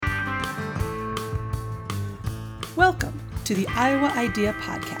Welcome to the Iowa Idea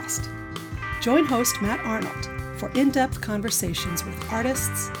Podcast. Join host Matt Arnold for in-depth conversations with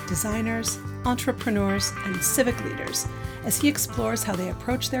artists, designers, entrepreneurs, and civic leaders as he explores how they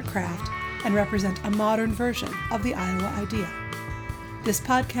approach their craft and represent a modern version of the Iowa idea. This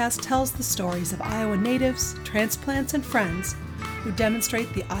podcast tells the stories of Iowa natives, transplants, and friends who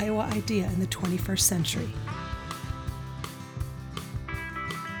demonstrate the Iowa idea in the 21st century.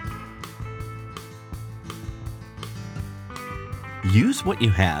 Use what you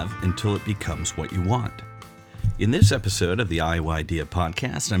have until it becomes what you want. In this episode of the Iowa Idea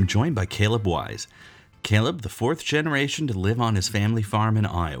Podcast, I'm joined by Kaleb Wyse. Kaleb, the fourth generation to live on his family farm in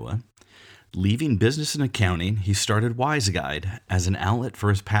Iowa. Leaving business and accounting, he started Wyse Guide as an outlet for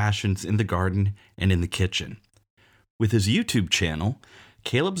his passions in the garden and in the kitchen. With his YouTube channel,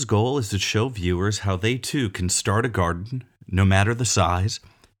 Kaleb's goal is to show viewers how they too can start a garden, no matter the size,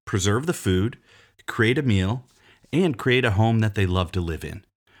 preserve the food, create a meal, and create a home that they love to live in.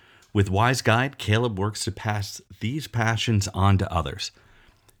 With Wyse Guide, Kaleb works to pass these passions on to others.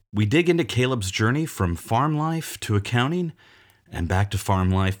 We dig into Kaleb's journey from farm life to accounting and back to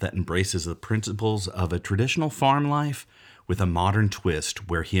farm life that embraces the principles of a traditional farm life with a modern twist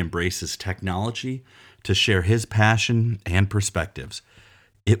where he embraces technology to share his passion and perspectives.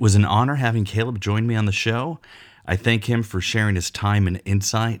 It was an honor having Kaleb join me on the show. I thank him for sharing his time and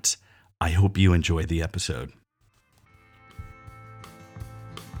insights. I hope you enjoy the episode.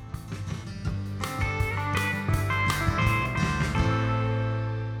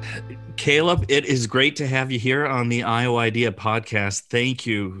 Kaleb, it is great to have you here on the Iowa Idea Podcast. Thank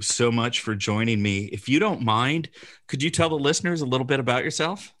you so much for joining me. If you don't mind, could you tell the listeners a little bit about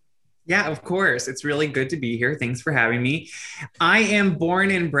yourself? Yeah, of course. It's really good to be here. Thanks for having me. I am born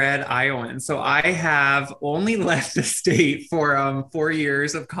and bred Iowan, so I have only left the state for 4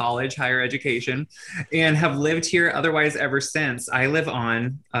 years of college, higher education, and have lived here otherwise ever since. I live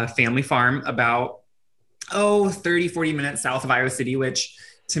on a family farm about 30, 40 minutes south of Iowa City, which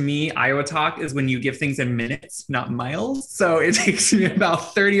to me, Iowa talk is when you give things in minutes, not miles. So it takes me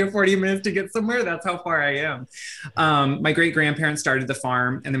about 30 or 40 minutes to get somewhere. That's how far I am. My great-grandparents started the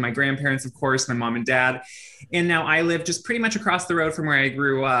farm, and then my grandparents, of course, my mom and dad. And now I live just pretty much across the road from where I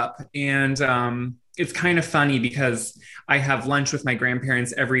grew up. And it's kind of funny because I have lunch with my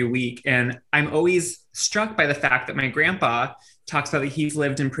grandparents every week. And I'm always struck by the fact that my grandpa talks about that he's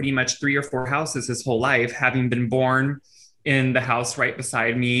lived in pretty much 3 or 4 houses his whole life, having been born in the house right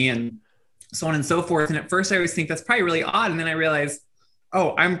beside me and so on and so forth. And at first I always think that's probably really odd. And then I realized,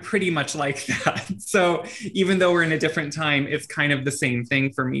 I'm pretty much like that. So even though we're in a different time, it's kind of the same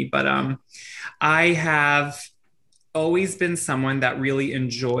thing for me. But I have always been someone that really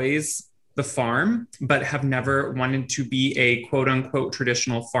enjoys the farm, but have never wanted to be a quote unquote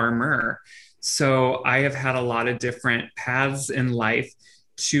traditional farmer. So I have had a lot of different paths in life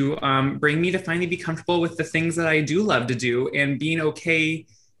to bring me to finally be comfortable with the things that I do love to do and being okay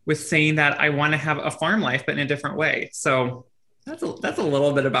with saying that I want to have a farm life, but in a different way. So that's a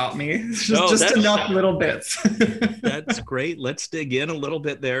little bit about me. Just enough little bits. That's great. Let's dig in a little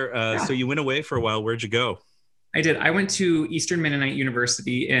bit there. Yeah. So you went away for a while. Where'd you go? I did. I went to Eastern Mennonite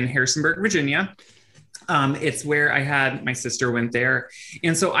University in Harrisonburg, Virginia. It's where I had my sister went there.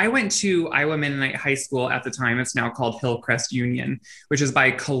 And so I went to Iowa Mennonite High School at the time. It's now called Hillcrest Union, which is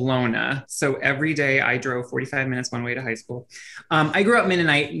by Kelowna. So every day I drove 45 minutes one way to high school. I grew up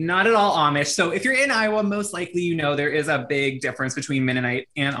Mennonite, not at all Amish. So if you're in Iowa, most likely, there is a big difference between Mennonite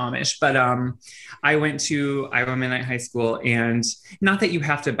and Amish. But I went to Iowa Mennonite High School, and not that you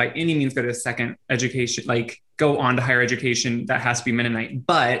have to by any means go to a second education, like go on to higher education that has to be Mennonite.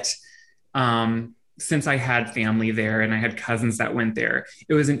 But since I had family there and I had cousins that went there,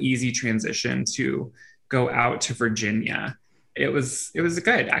 it was an easy transition to go out to Virginia. It was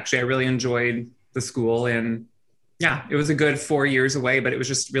good. Actually, I really enjoyed the school, and yeah, it was a good 4 years away, but it was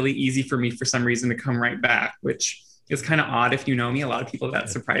just really easy for me for some reason to come right back, which is kind of odd if you know me. A lot of people that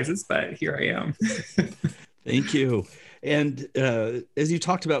surprises, but here I am. Thank you. And as you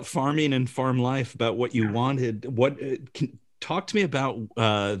talked about farming and farm life, about what you wanted, talk to me about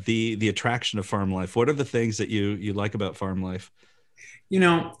the attraction of farm life. What are the things that you like about farm life?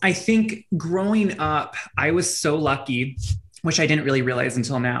 I think growing up, I was so lucky, which I didn't really realize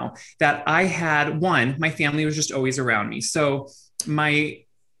until now, that I had my family was just always around me. So my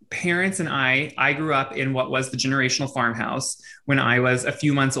parents and I grew up in what was the generational farmhouse. When I was a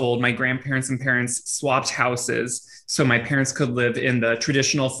few months old, my grandparents and parents swapped houses. So my parents could live in the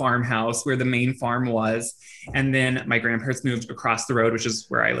traditional farmhouse where the main farm was. And then my grandparents moved across the road, which is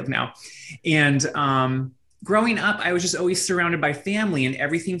where I live now. And growing up, I was just always surrounded by family, and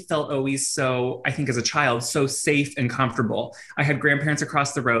everything felt always so, I think as a child, so safe and comfortable. I had grandparents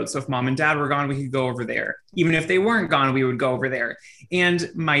across the road. So if mom and dad were gone, we could go over there. Even if they weren't gone, we would go over there. And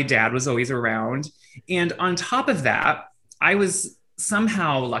my dad was always around. And on top of that, I was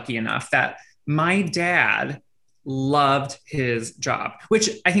somehow lucky enough that my dad loved his job, which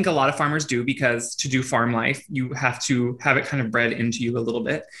I think a lot of farmers do, because to do farm life, you have to have it kind of bred into you a little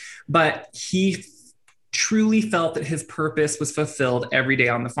bit. But he truly felt that his purpose was fulfilled every day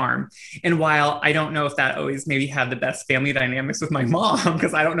on the farm. And while I don't know if that always maybe had the best family dynamics with my mom,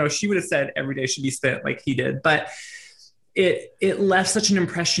 because I don't know if she would have said every day should be spent like he did, but it left such an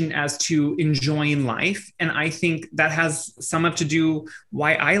impression as to enjoying life. And I think that has some up to do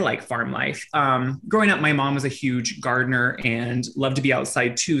why I like farm life. Growing up, my mom was a huge gardener and loved to be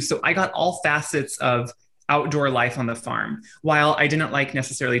outside too. So I got all facets of outdoor life on the farm. While I didn't like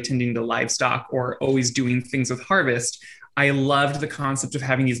necessarily tending to livestock or always doing things with harvest, I loved the concept of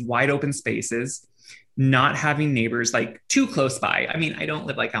having these wide open spaces, not having neighbors like too close by. I mean, I don't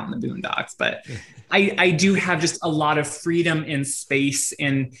live like out in the boondocks, but I do have just a lot of freedom and space,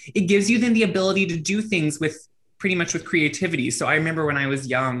 and it gives you then the ability to do things with pretty much with creativity. So I remember when I was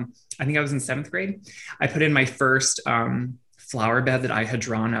young, I think I was in 7th grade, I put in my first flower bed that I had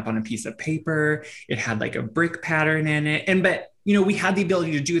drawn up on a piece of paper. It had like a brick pattern in it. But we had the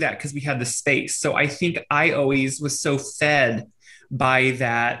ability to do that because we had the space. So I think I always was so fed by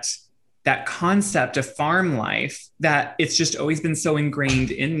that concept of farm life that it's just always been so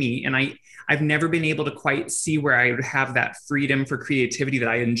ingrained in me. And I've never been able to quite see where I would have that freedom for creativity that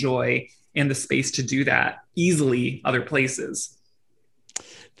I enjoy and the space to do that easily other places.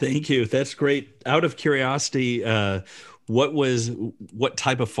 Thank you. That's great. Out of curiosity, what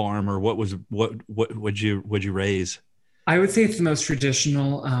type of farm, or what would you raise? I would say it's the most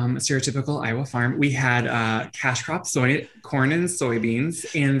traditional, stereotypical Iowa farm. We had cash crops, corn and soybeans.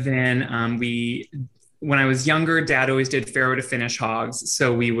 And then when I was younger, Dad always did farrow to finish hogs.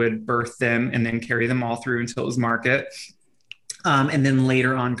 So we would birth them and then carry them all through until it was market. And then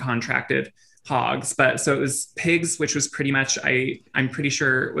later on contracted hogs. So it was pigs, which was pretty much, I'm pretty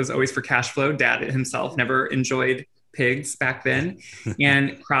sure it was always for cash flow. Dad himself never enjoyed pigs back then.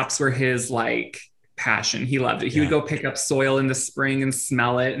 And crops were his passion. He loved it. He would go pick up soil in the spring and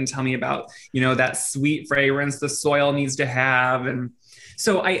smell it and tell me about, that sweet fragrance the soil needs to have. And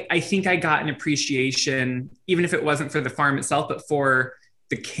so I think I got an appreciation, even if it wasn't for the farm itself, but for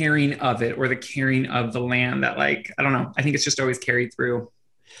the caring of it or the caring of the land that I don't know. I think it's just always carried through.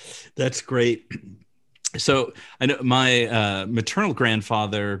 That's great. So I know my maternal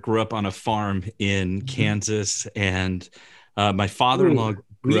grandfather grew up on a farm in Kansas, and my father-in-law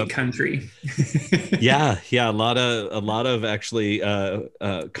grew up country. yeah. A lot of actually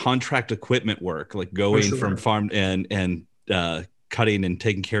contract equipment work, like going from farm and cutting and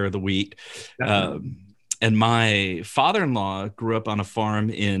taking care of the wheat. And my father-in-law grew up on a farm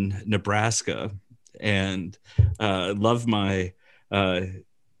in Nebraska, and loved my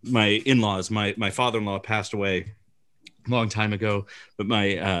in-laws. My father-in-law passed away a long time ago, but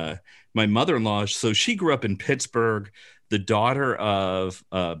my mother-in-law, so she grew up in Pittsburgh, the daughter of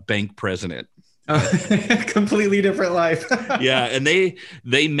a bank president. Completely different life. Yeah, and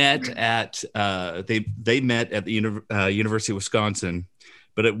they met at they met at the University of Wisconsin.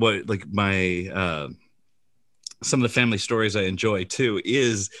 But it was my some of the family stories I enjoy too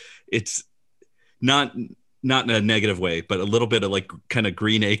it's not in a negative way, but a little bit of kind of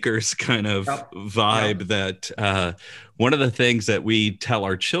Green Acres kind of vibe. That one of the things that we tell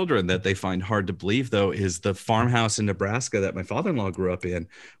our children that they find hard to believe, though, is the farmhouse in Nebraska that my father-in-law grew up in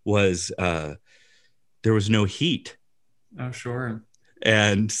was there was no heat. Oh, sure.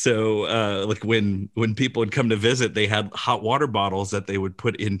 And so when people would come to visit, they had hot water bottles that they would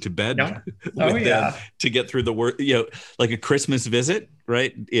put into bed with them to get through the work, like a Christmas visit,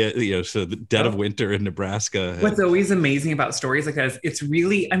 right? So the dead of winter in Nebraska. What's always amazing about stories like that is it's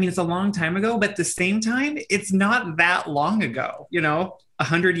really, it's a long time ago, but at the same time, it's not that long ago,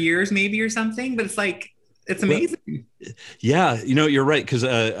 100 years maybe or something, but it's amazing. Yeah, you're right, because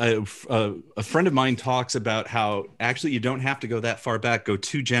a friend of mine talks about how actually you don't have to go that far back, go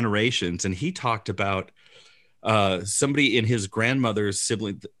 2 generations, and he talked about somebody in his grandmother's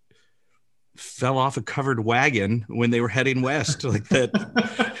sibling fell off a covered wagon when they were heading west, like that.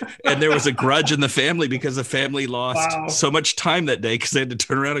 And there was a grudge in the family because the family lost so much time that day because they had to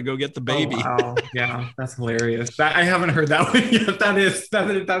turn around and go get the baby. Oh, wow. Yeah, that's hilarious. I haven't heard that one yet.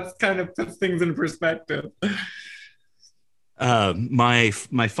 That's kind of puts things in perspective. My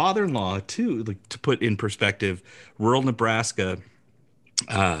father-in-law too, to put in perspective, rural Nebraska,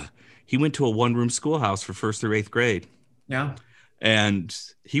 he went to a one-room schoolhouse for 1st through 8th grade. Yeah. And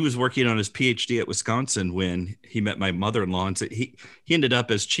he was working on his PhD at Wisconsin when he met my mother-in-law. And so he ended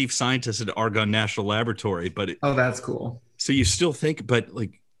up as chief scientist at Argonne National Laboratory. But oh, that's cool. So you still think, but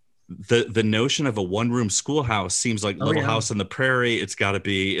like the notion of a one-room schoolhouse seems like Little House on the Prairie. It's got to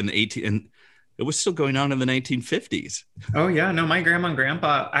be in the and it was still going on in the 1950s. Oh yeah, no, my grandma and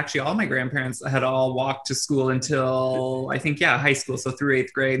grandpa, actually all my grandparents had all walked to school until I think, high school. So through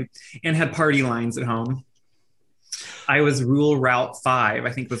 8th grade, and had party lines at home. I was Rule Route 5,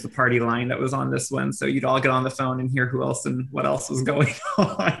 I think was the party line that was on this one. So you'd all get on the phone and hear who else and what else was going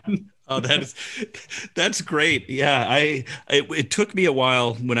on. Oh, that's great. Yeah, it took me a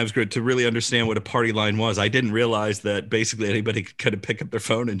while when I was growing to really understand what a party line was. I didn't realize that basically anybody could kind of pick up their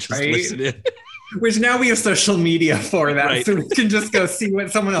phone and just listen in. Which now we have social media for that, right. So we can just go see what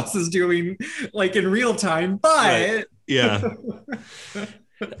someone else is doing, like in real time. But right. Yeah.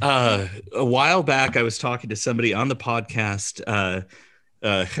 A while back, I was talking to somebody on the podcast,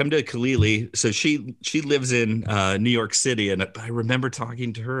 Hemda Khalili. So she lives in New York City, and I remember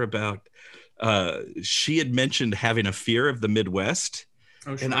talking to her about she had mentioned having a fear of the Midwest,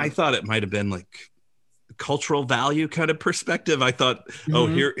 and I thought it might have been like cultural value kind of perspective. I thought, oh,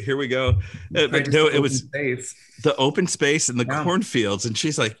 here we go. But no, it was the open space and the cornfields, and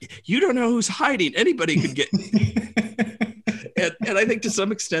she's like, you don't know who's hiding. Anybody could get. And I think to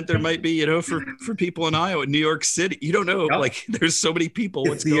some extent there might be, for people in Iowa, New York City, you don't know, like there's so many people.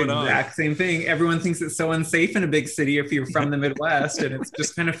 What's going on? It's the exact same thing. Everyone thinks it's so unsafe in a big city if you're from the Midwest, and it's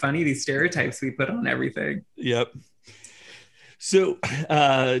just kind of funny, these stereotypes we put on everything. Yep. So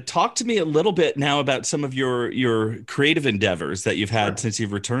talk to me a little bit now about some of your creative endeavors that you've had since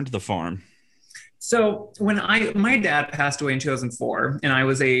you've returned to the farm. So when my dad passed away in 2004, and I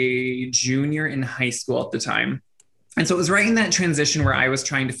was a junior in high school at the time. And so it was right in that transition where I was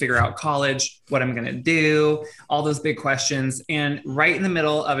trying to figure out college, what I'm going to do, all those big questions. And right in the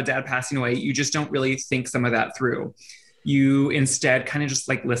middle of a dad passing away, you just don't really think some of that through. You instead kind of just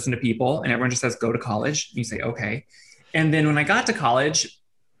like listen to people, and everyone just says, go to college. And you say, okay. And then when I got to college,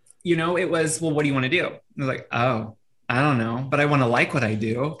 it was, well, what do you want to do? And I was like, oh, I don't know, but I want to like what I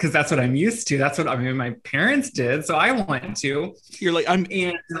do because that's what I'm used to. That's what my parents did. So I want to. You're like,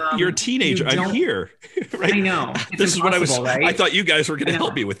 you're a teenager. I'm here. Right. I know. This is what right? I thought you guys were going to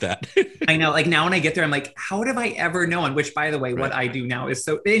help me with that. I know. Like now when I get there, I'm like, how would have I ever known? Which, by the way, what I do now is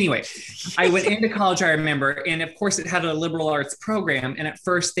so. Anyway, I went into college, I remember. And of course, it had a liberal arts program. And at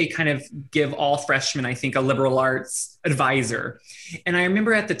first, they kind of give all freshmen, I think, a liberal arts advisor. And I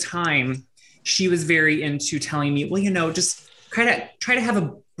remember at the time, she was very into telling me, well, just try to have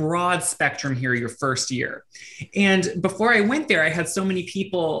a broad spectrum here your first year. And before I went there, I had so many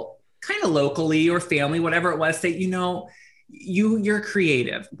people kind of locally or family, whatever it was, say, you're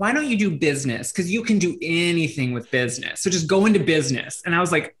creative. Why don't you do business? Because you can do anything with business. So just go into business. And I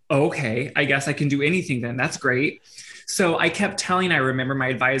was like, okay, I guess I can do anything then. That's great. So I kept telling, I remember my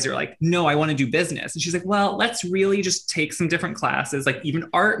advisor, like, no, I want to do business. And she's like, well, let's really just take some different classes, like even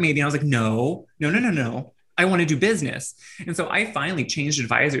art maybe. And I was like, no. I want to do business. And so I finally changed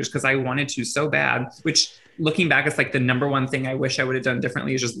advisors because I wanted to so bad, which looking back, it's like the number one thing I wish I would have done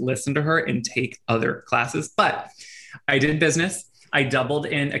differently is just listen to her and take other classes. But I did business. I doubled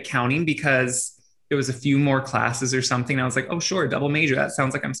in accounting because it was a few more classes or something. I was like, oh, sure, double major. That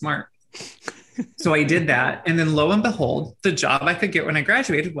sounds like I'm smart. So I did that. And then lo and behold, the job I could get when I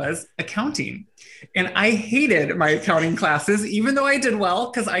graduated was accounting. And I hated my accounting classes, even though I did well,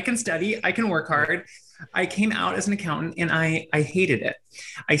 because I can study, I can work hard. I came out as an accountant and I hated it.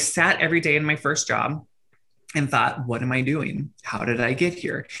 I sat every day in my first job and thought, what am I doing? How did I get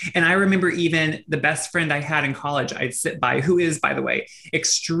here? And I remember even the best friend I had in college, I'd sit by, who is, by the way,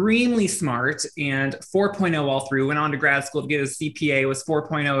 extremely smart and 4.0 all through, went on to grad school to get his CPA, was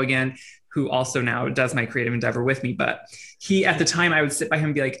 4.0 again, who also now does my creative endeavor with me. But he, at the time, I would sit by him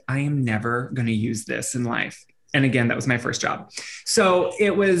and be like, I am never going to use this in life. And again, that was my first job. So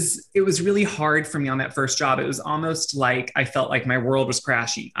it was really hard for me on that first job. It was almost like I felt like my world was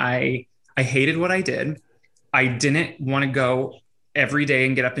crashing. I hated what I did. I didn't want to go every day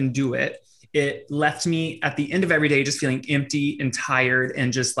and get up and do it. It left me at the end of every day just feeling empty and tired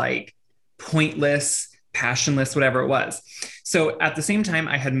and just like pointless, passionless, whatever it was. So at the same time,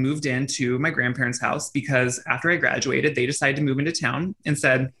 I had moved into my grandparents' house because after I graduated, they decided to move into town and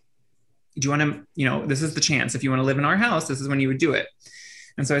said, do you want to, this is the chance. If you want to live in our house, this is when you would do it.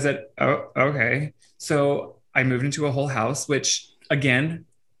 And so I said, oh, okay. So I moved into a whole house, which again,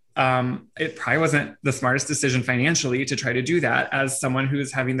 it probably wasn't the smartest decision financially to try to do that as someone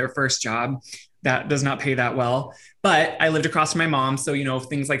who's having their first job. that does not pay that well. But I lived across from my mom. So,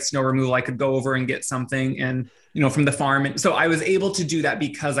 things like snow removal, I could go over and get something and, from the farm. And so I was able to do that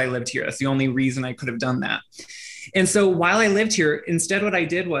because I lived here. That's the only reason I could have done that. And so while I lived here, instead, what I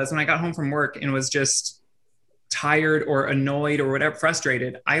did was when I got home from work and was just tired or annoyed or whatever,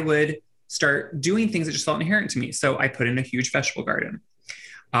 frustrated, I would start doing things that just felt inherent to me. So I put in a huge vegetable garden.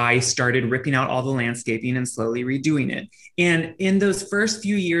 I started ripping out all the landscaping and slowly redoing it. And in those first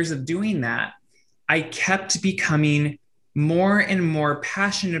few years of doing that, I kept becoming more and more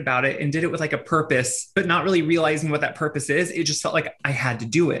passionate about it and did it with like a purpose, but not really realizing what that purpose is. It just felt like I had to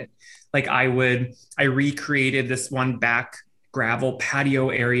do it. Like I recreated this one back gravel patio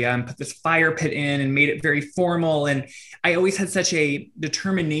area and put this fire pit in and made it very formal. And I always had such a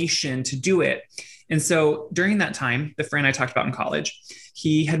determination to do it. And so during that time, the friend I talked about in college,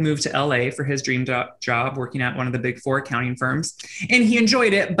 he had moved to LA for his dream job working at one of the big 4 accounting firms. And he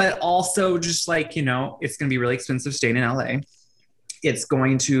enjoyed it, but also just like, it's going to be really expensive staying in LA. It's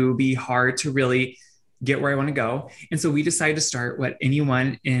going to be hard to really get where I want to go. And so we decided to start what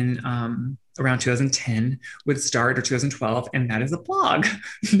anyone in around 2010 would start, or 2012, and that is a blog,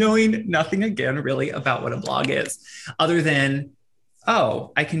 knowing nothing again really about what a blog is, other than,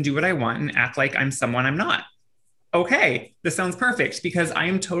 oh, I can do what I want and act like I'm someone I'm not. Okay, this sounds perfect, because I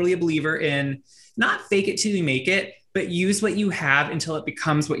am totally a believer in not fake it till you make it, but use what you have until it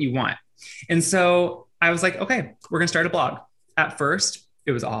becomes what you want. And so I was like, okay, we're going to start a blog. At first,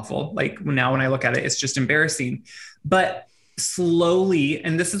 it was awful. Like now when I look at it, it's just embarrassing. But slowly,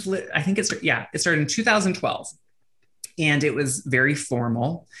 and this is, I think it started in 2012. And it was very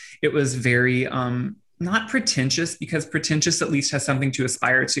formal. It was very, not pretentious, because pretentious at least has something to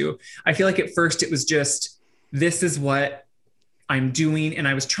aspire to. I feel like at first it was just, this is what I'm doing. And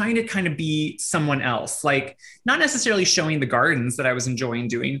I was trying to kind of be someone else, like not necessarily showing the gardens that I was enjoying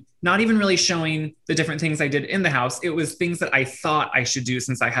doing, not even really showing the different things I did in the house. It was things that I thought I should do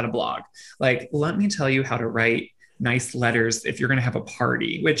since I had a blog. Like, let me tell you how to write nice letters if you're going to have a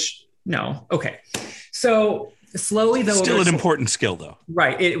party, which no. Okay. So slowly though. Still an important skill though.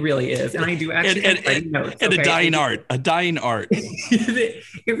 Right. It really is. And I do actually and notes. And okay? a dying art. It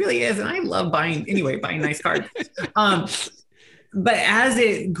really is. And I love buying nice cards. But as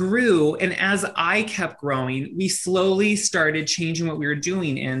it grew and as I kept growing, we slowly started changing what we were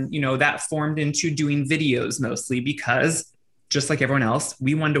doing. And, that formed into doing videos mostly, because just like everyone else,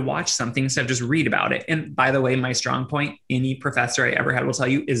 we wanted to watch something instead of just read about it. And by the way, my strong point, any professor I ever had will tell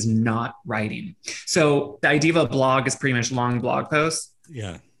you, is not writing. So the idea of a blog is pretty much long blog posts.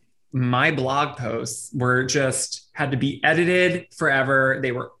 Yeah. My blog posts had to be edited forever.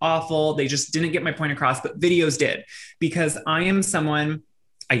 They were awful. They just didn't get my point across, but videos did, because I am someone,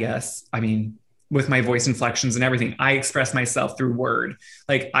 with my voice inflections and everything, I express myself through word.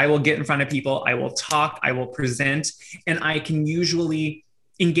 Like I will get in front of people, I will talk, I will present, and I can usually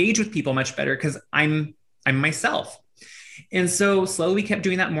engage with people much better because I'm myself. And so slowly we kept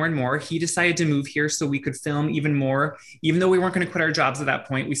doing that more and more. He decided to move here so we could film even more. Even though we weren't going to quit our jobs at that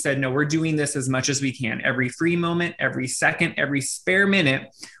point, we said, no, we're doing this as much as we can. Every free moment, every second, every spare minute,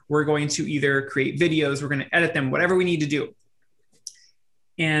 we're going to either create videos, we're going to edit them, whatever we need to do.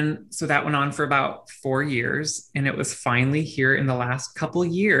 And so that went on for about 4 years. And it was finally here in the last couple of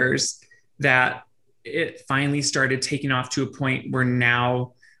years that it finally started taking off to a point where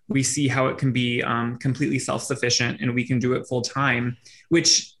now we see how it can be completely self-sufficient and we can do it full time,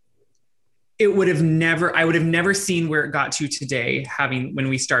 which I would have never seen where it got to today, when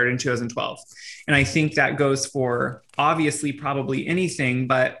we started in 2012. And I think that goes for obviously probably anything,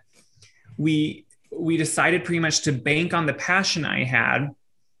 but we decided pretty much to bank on the passion I had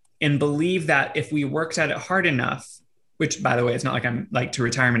and believe that if we worked at it hard enough, which by the way, it's not like I'm like to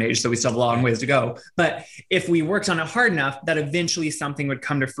retirement age, so we still have a long ways to go. But if we worked on it hard enough, that eventually something would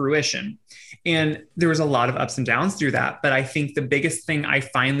come to fruition. And there was a lot of ups and downs through that. But I think the biggest thing I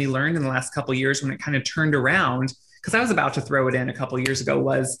finally learned in the last couple of years when it kind of turned around, because I was about to throw it in a couple of years ago,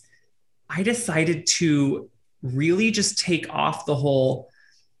 was I decided to really just take off the whole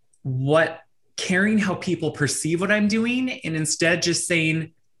caring how people perceive what I'm doing, and instead just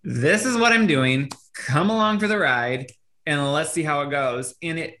saying, this is what I'm doing, come along for the ride and let's see how it goes.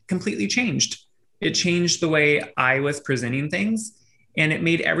 And it completely changed. It changed the way I was presenting things, and it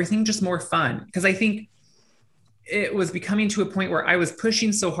made everything just more fun, because I think it was becoming to a point where I was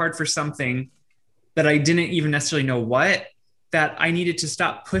pushing so hard for something that I didn't even necessarily know what, that I needed to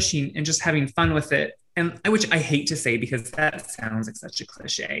stop pushing and just having fun with it. And which I hate to say, because that sounds like such a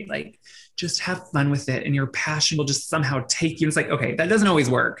cliche, like just have fun with it and your passion will just somehow take you. It's like, okay, that doesn't always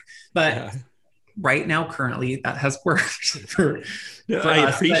work, but right now, currently, that has worked for I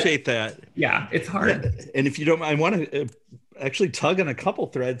us. appreciate that. Yeah, it's hard. Yeah. And if you don't mind, I want to actually tug on a couple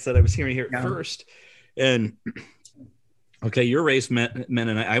threads that I was hearing here at first. And okay, you're raised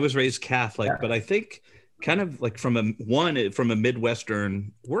Mennonite. I was raised Catholic, but I think kind of like from a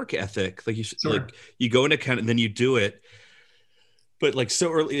Midwestern work ethic, like you go into kind of, then you do it. But like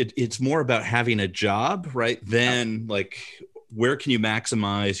so early, it's more about having a job, right? Then like, where can you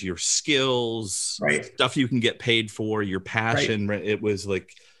maximize your skills, stuff you can get paid for, your passion, right? It was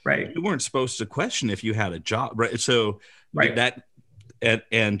like, you weren't supposed to question if you had a job, right? So that,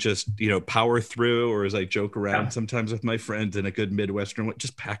 and just, power through, or as I joke around sometimes with my friends in a good Midwestern,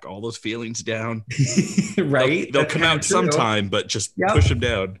 just pack all those feelings down. They'll come out sometime, but just push them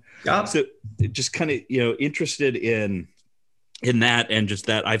down. So just kind of, interested in that, and just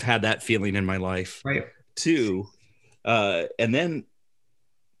that I've had that feeling in my life too. And then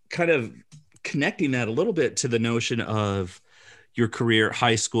kind of connecting that a little bit to the notion of your career,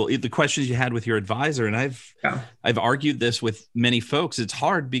 high school, the questions you had with your advisor. And I've argued this with many folks. It's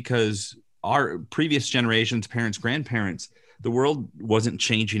hard because our previous generations, parents, grandparents, the world wasn't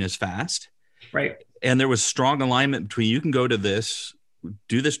changing as fast. Right. And there was strong alignment between, you can go to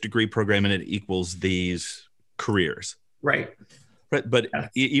do this degree program and it equals these careers. Right. But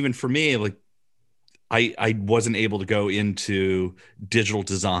even for me, like, I wasn't able to go into digital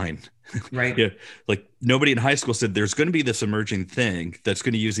design. Right. Like nobody in high school said there's going to be this emerging thing that's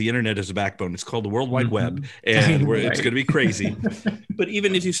going to use the internet as a backbone. It's called the World Wide Web, and it's going to be crazy. But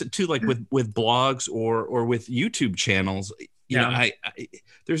even as you said too, like with blogs or with YouTube channels, you know, I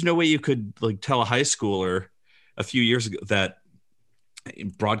there's no way you could like tell a high schooler a few years ago that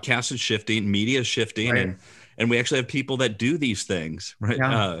broadcast is shifting, media is shifting, and we actually have people that do these things,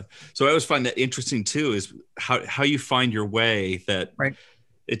 right? So I always find that interesting too, is how you find your way. That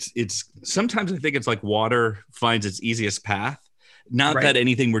it's sometimes I think it's like water finds its easiest path. Not that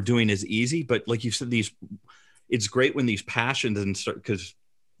anything we're doing is easy, but like you said, it's great when these passions and start, because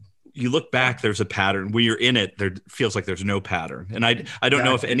you look back, there's a pattern. When you're in it, there feels like there's no pattern. And I don't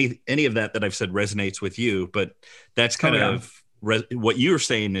know if any of that I've said resonates with you, but that's kind of what you're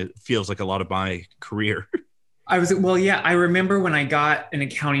saying. It feels like a lot of my career. I remember when I got an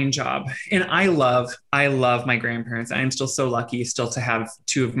accounting job, and I love my grandparents. I'm still so lucky still to have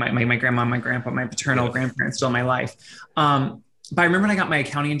two of my grandma, my grandpa, my paternal grandparents still in my life. But I remember when I got my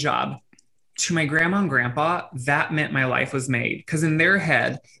accounting job, to my grandma and grandpa, that meant my life was made. Because in their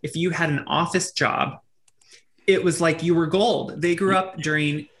head, if you had an office job, it was like you were gold. They grew up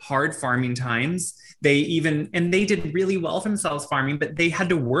during hard farming times. They did really well for themselves farming, but they had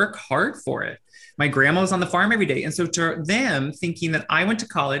to work hard for it. My grandma was on the farm every day. And so to them, thinking that I went to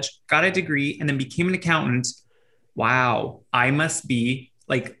college, got a degree, and then became an accountant, wow, I must be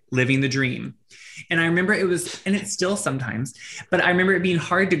like living the dream. And I remember it's still sometimes, but I remember it being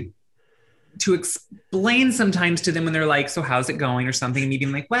hard to explain sometimes to them when they're like, so how's it going or something? And me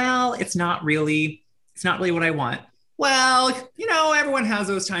being like, well, it's not really what I want. Well, everyone has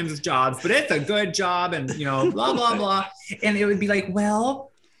those times of jobs, but it's a good job and, blah, blah, blah. And it would be like,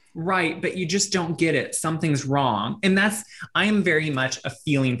 well, right, but you just don't get it. Something's wrong. And I am very much a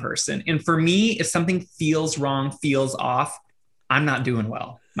feeling person. And for me, if something feels wrong, feels off, I'm not doing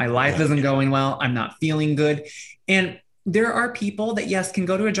well. My life isn't going well. I'm not feeling good. And there are people that, yes, can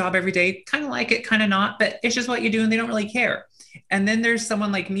go to a job every day, kind of like it, kind of not, but it's just what you do and they don't really care. And then there's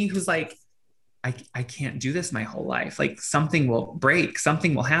someone like me who's like, I can't do this my whole life. Like something will break,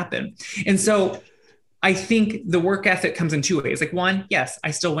 something will happen. And so I think the work ethic comes in two ways. Like one, yes, I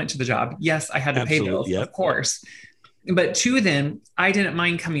still went to the job. Yes, I had to pay bills, of course. But two, then I didn't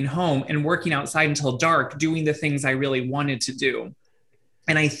mind coming home and working outside until dark, doing the things I really wanted to do.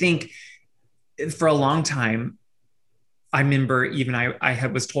 And I think for a long time, I remember even I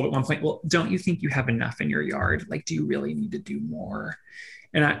was told at one point, well, don't you think you have enough in your yard? Like, do you really need to do more?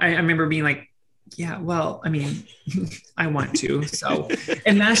 And I remember being like, yeah, well, I mean, I want to. So,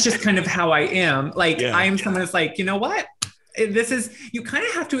 and that's just kind of how I am. Like, I am someone that's like, you know what? You kind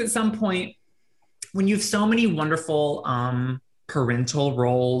of have to, at some point, when you have so many wonderful parental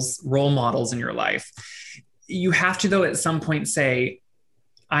role models in your life, you have to, though, at some point say,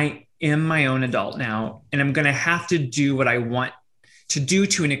 I am my own adult now, and I'm going to have to do what I want to do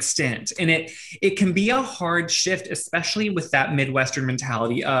to an extent. And it can be a hard shift, especially with that Midwestern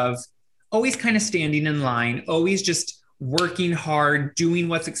mentality of always kind of standing in line, always just working hard, doing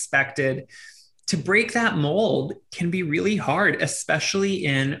what's expected. To break that mold can be really hard, especially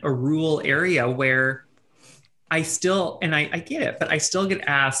in a rural area where I get it, but I still get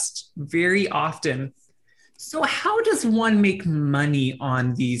asked very often, So how does one make money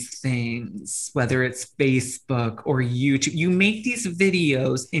on these things, whether it's Facebook or YouTube? You make these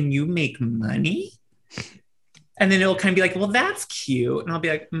videos and you make money? And then it'll kind of be like, well, that's cute. And I'll be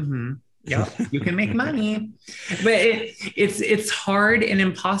like, yeah, you can make money. But it's hard and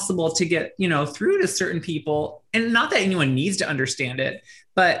impossible to get, through to certain people. And not that anyone needs to understand it,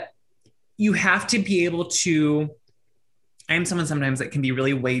 but you have to be able to. I am someone sometimes that can be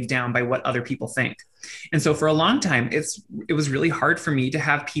really weighed down by what other people think. And so for a long time, it was really hard for me to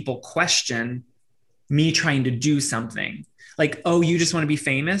have people question me trying to do something. Like, oh, you just want to be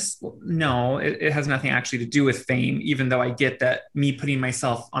famous? Well, no, it has nothing actually to do with fame, even though I get that me putting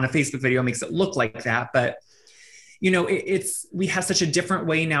myself on a Facebook video makes it look like that. But, we have such a different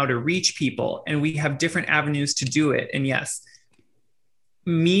way now to reach people, and we have different avenues to do it. And yes,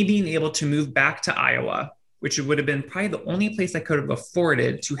 me being able to move back to Iowa, which would have been probably the only place I could have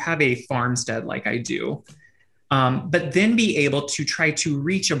afforded to have a farmstead like I do, but then be able to try to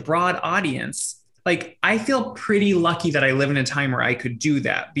reach a broad audience. Like, I feel pretty lucky that I live in a time where I could do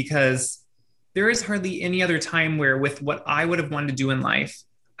that, because there is hardly any other time where, with what I would have wanted to do in life,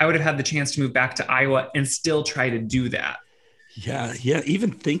 I would have had the chance to move back to Iowa and still try to do that. Yeah. Even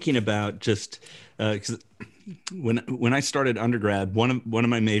thinking about just, 'cause when I started undergrad, one of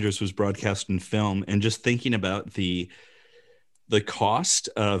my majors was broadcast and film, and just thinking about the cost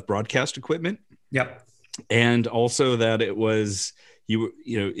of broadcast equipment. Yep. And also that it was,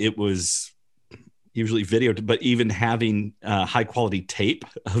 it was usually video, but even having high quality tape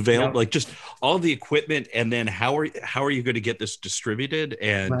available, like just all the equipment. And then how are you going to get this distributed?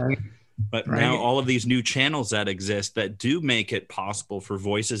 And But now all of these new channels that exist that do make it possible for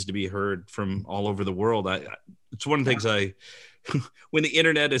voices to be heard from all over the world. It's one of the things when the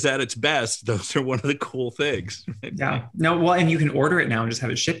internet is at its best, those are one of the cool things. Yeah. No, well, and you can order it now and just have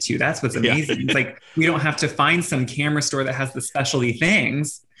it shipped to you. That's what's amazing. Yeah. It's like, we don't have to find some camera store that has the specialty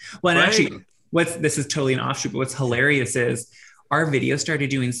things. Well, and actually, this is totally an offshoot, but what's hilarious is our videos started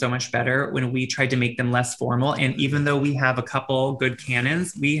doing so much better when we tried to make them less formal. And even though we have a couple good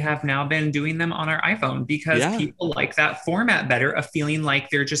Canons, we have now been doing them on our iPhone, because people like that format better, of feeling like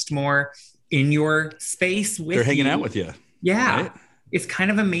they're just more in your space with you. They're hanging out with you. Yeah. Right? It's kind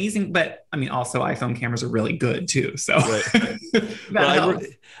of amazing. But I mean, also iPhone cameras are really good too. So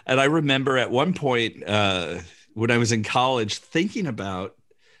I remember at one point when I was in college thinking about,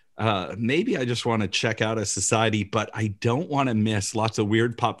 maybe I just want to check out a society, but I don't want to miss lots of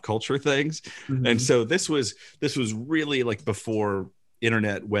weird pop culture things. Mm-hmm. And so this was really like before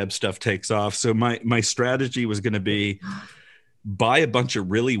internet web stuff takes off. So my strategy was going to be buy a bunch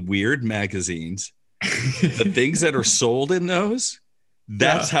of really weird magazines, the things that are sold in those.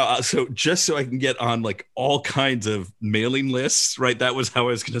 That's so I can get on like all kinds of mailing lists, right? That was how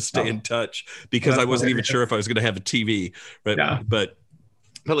I was going to stay in touch, because I wasn't even sure if I was going to have a TV, right? Yeah. But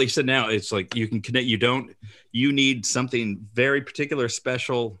like you said, now it's like you can connect. You need something very particular,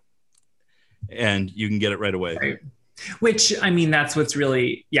 special, and you can get it right away. Right. Which, I mean, that's what's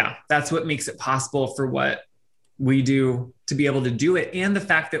really, that's what makes it possible for what we do to be able to do it. And the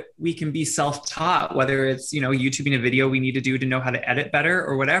fact that we can be self-taught, whether it's, YouTubing a video we need to do to know how to edit better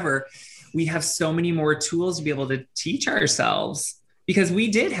or whatever. We have so many more tools to be able to teach ourselves, because we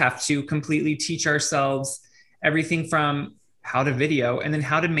did have to completely teach ourselves everything from how to video, and then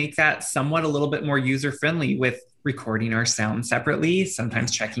how to make that somewhat a little bit more user-friendly with recording our sound separately, sometimes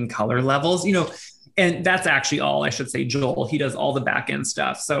checking color levels, and that's actually all, I should say, Joel, he does all the back end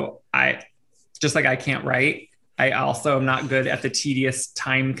stuff. So I can't write, I also am not good at the tedious,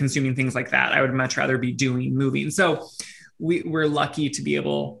 time consuming things like that. I would much rather be moving. So we're lucky to be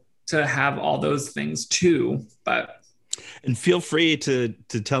able to have all those things too, and feel free to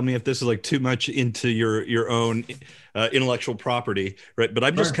tell me if this is like too much into your own intellectual property, right? But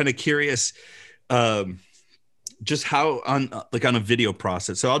I'm just kind of curious, just how on a video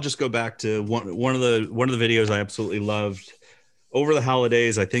process. So I'll just go back to one of the videos I absolutely loved over the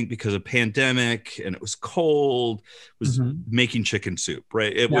holidays, I think because of pandemic and it was cold, was making chicken soup,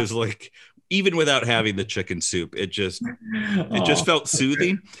 right? It was like, even without having the chicken soup, it just felt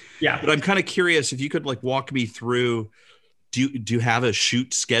soothing. Yeah. But I'm kind of curious if you could like walk me through, do you have a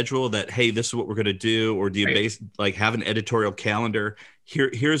shoot schedule that, hey, this is what we're going to do? Or do you have an editorial calendar?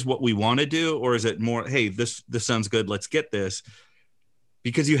 Here's what we want to do. Or is it more, hey, this sounds good, let's get this?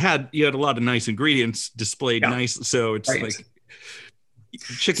 Because you had a lot of nice ingredients displayed nice. So it's like,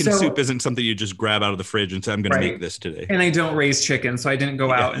 chicken soup isn't something you just grab out of the fridge and say, I'm going to make this today. And I don't raise chicken, so I didn't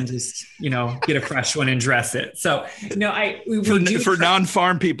go out and just, get a fresh one and dress it. So for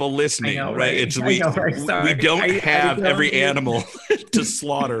non-farm people listening, right? It's we don't have every animal to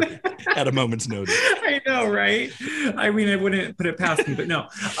slaughter at a moment's notice. I know, right? I mean, I wouldn't put it past me, but no.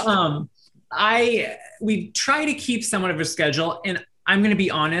 We try to keep somewhat of a schedule, and I'm going to be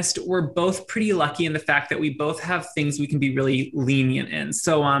honest, we're both pretty lucky in the fact that we both have things we can be really lenient in.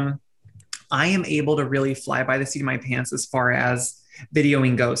 So I am able to really fly by the seat of my pants as far as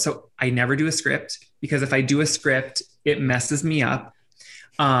videoing goes. So I never do a script, because if I do a script, it messes me up.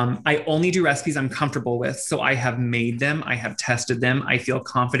 I only do recipes I'm comfortable with. So I have made them, I have tested them, I feel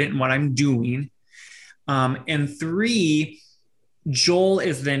confident in what I'm doing. And 3, Joel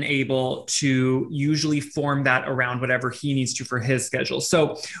is then able to usually form that around whatever he needs to for his schedule.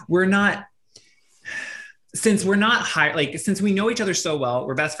 So since we know each other so well,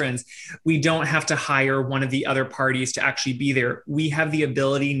 we're best friends, we don't have to hire one of the other parties to actually be there. We have the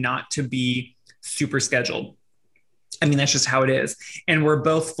ability not to be super scheduled. I mean, that's just how it is. And we're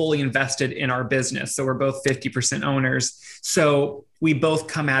both fully invested in our business. So we're both 50% owners. So we both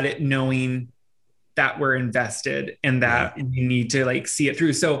come at it knowing that we're invested and that you need to like see it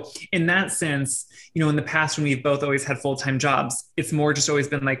through. So in that sense, in the past, when we've both always had full-time jobs, it's more just always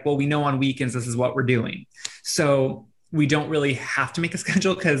been like, well, we know on weekends, this is what we're doing. So we don't really have to make a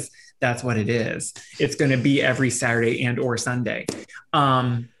schedule, because that's what it is. It's going to be every Saturday and or Sunday.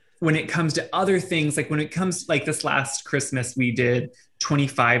 When it comes to other things, like when it comes like this last Christmas, we did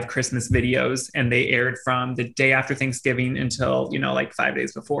 25 Christmas videos, and they aired from the day after Thanksgiving until, like 5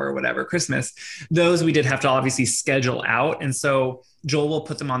 days before or whatever Christmas. Those we did have to obviously schedule out. And so Joel will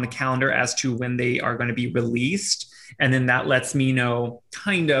put them on the calendar as to when they are going to be released. And then that lets me know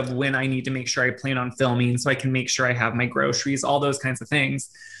kind of when I need to make sure I plan on filming, so I can make sure I have my groceries, all those kinds of things.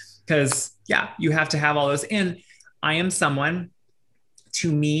 Because you have to have all those. And I am someone,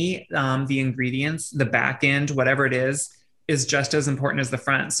 to me, the ingredients, the back end, whatever it is just as important as the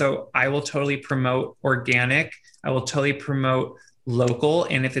front. So I will totally promote organic. I will totally promote local.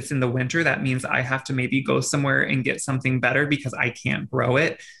 And if it's in the winter, that means I have to maybe go somewhere and get something better because I can't grow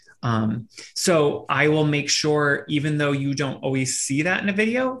it. So I will make sure, even though you don't always see that in a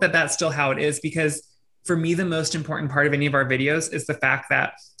video, that that's still how it is. Because for me, the most important part of any of our videos is the fact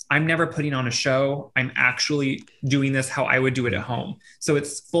that I'm never putting on a show. I'm actually doing this how I would do it at home. So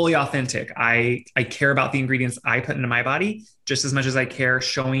it's fully authentic. I care about the ingredients I put into my body just as much as I care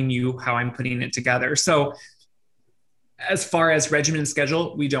showing you how I'm putting it together. So as far as regimen and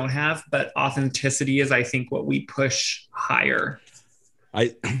schedule, we don't have, but authenticity is, I think, what we push higher.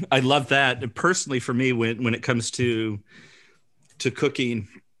 I love that. Personally, for me, when it comes to cooking,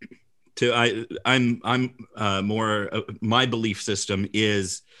 I'm more, my belief system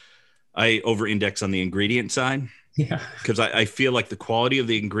is I over-index on the ingredient side. Yeah. Because I feel like the quality of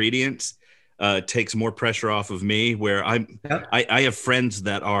the ingredients takes more pressure off of me, where I have friends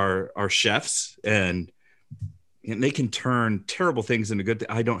that are chefs, and they can turn terrible things into good.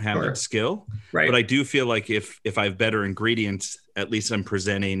 I don't have that skill, right? But I do feel like if I have better ingredients, at least I'm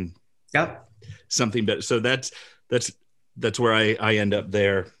presenting something better. So that's where I end up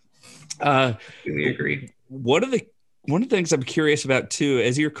there. Really agree. One of the things I'm curious about too,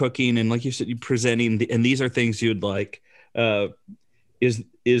 as you're cooking and like you said, you're presenting, and these are things you'd like,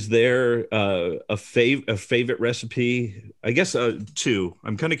 is there a favorite recipe? I guess 2.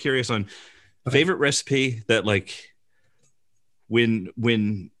 I'm kind of curious on favorite recipe that, like, when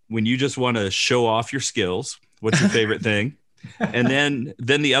you just want to show off your skills, what's your favorite thing? And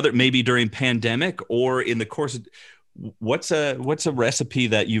then the other, maybe during pandemic or in the course of, what's a recipe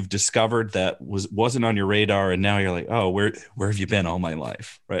that you've discovered that wasn't on your radar, and now you're like, oh, where have you been all my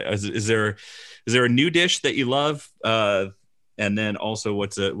life? Right? Is there a new dish that you love? And then also,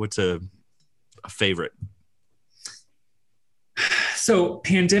 what's a favorite? So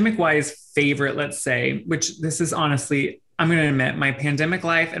pandemic wise favorite, let's say, which this is honestly, I'm going to admit, my pandemic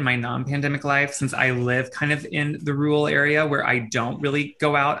life and my non-pandemic life, since I live kind of in the rural area where I don't really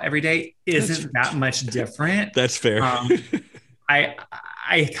go out every day, isn't that much different. That's fair. I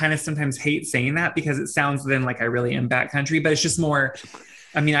kind of sometimes hate saying that because it sounds then like I really am backcountry, but it's just more,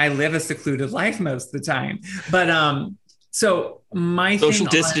 I mean, I live a secluded life most of the time, but so my social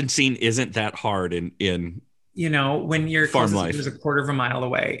distancing isn't that hard in when you're farm life, there's a quarter of a mile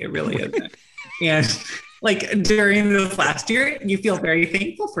away, it really isn't. And like during this last year, you feel very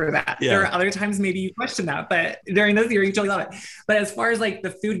thankful for that. Yeah. There are other times maybe you question that, but during this year, you totally love it. But as far as like the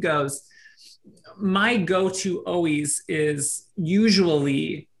food goes, my go-to always is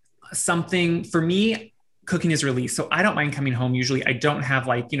usually something, for me, cooking is release. So I don't mind coming home. Usually I don't have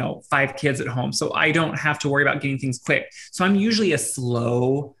 5 kids at home. So I don't have to worry about getting things quick. So I'm usually a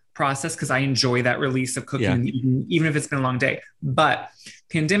slow process because I enjoy that release of cooking and eating, even if it's been a long day. But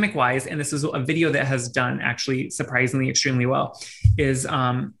pandemic wise, and this is a video that has done actually surprisingly extremely well, is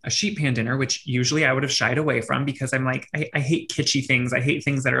a sheet pan dinner, which usually I would have shied away from because I'm like, I hate kitschy things. I hate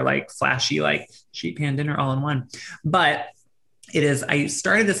things that are like flashy, like sheet pan dinner all in one. But it is, I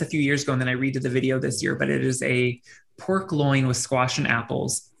started this a few years ago and then I redid the video this year, but it is a pork loin with squash and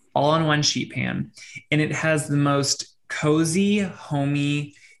apples all on one sheet pan. And it has the most cozy,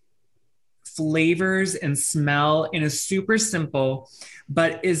 homey flavors and smell, and is super simple,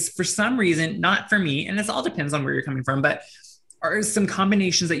 but is for some reason, not for me, and this all depends on where you're coming from, but are some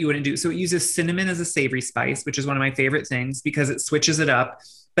combinations that you wouldn't do. So it uses cinnamon as a savory spice, which is one of my favorite things because it switches it up.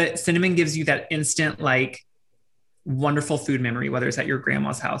 But cinnamon gives you that instant, like, wonderful food memory, whether it's at your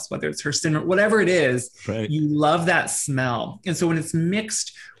grandma's house, whether it's her cinnamon, whatever it is, you love that smell. And so when it's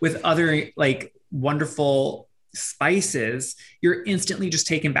mixed with other like wonderful spices, you're instantly just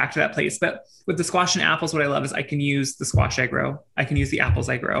taken back to that place. But with the squash and apples, what I love is I can use the squash I grow. I can use the apples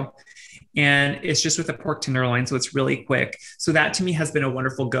I grow. And it's just with a pork tenderloin. So it's really quick. So that to me has been a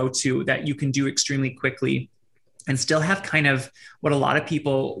wonderful go-to that you can do extremely quickly and still have kind of what a lot of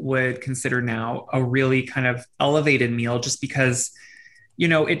people would consider now a really kind of elevated meal, just because, you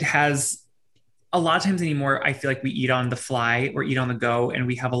know, it has a lot of times anymore, I feel like we eat on the fly or eat on the go, and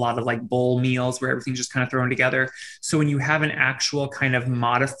we have a lot of like bowl meals where everything's just kind of thrown together. So when you have an actual kind of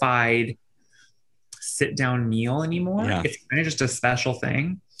modified sit down meal anymore, it's kind of just a special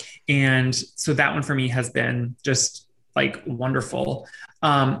thing. And so that one for me has been just like wonderful.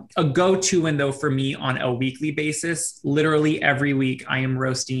 A go-to one though, for me on a weekly basis, literally every week I am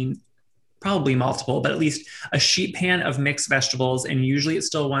roasting probably multiple, but at least a sheet pan of mixed vegetables. And usually it's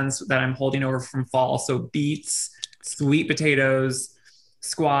still ones that I'm holding over from fall. So beets, sweet potatoes,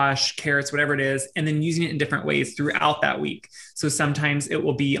 squash, carrots, whatever it is, and then using it in different ways throughout that week. So sometimes it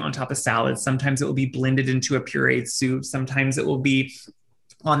will be on top of salads. Sometimes it will be blended into a pureed soup. Sometimes it will be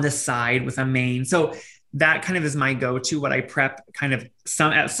on the side with a main. So that kind of is my go-to, what I prep kind of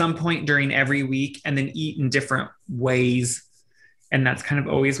at some point during every week and then eat in different ways. And that's kind of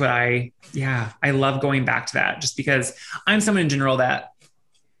always what I love going back to that, just because I'm someone in general that,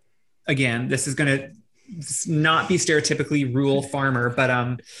 again, this is going to not be stereotypically rural farmer, but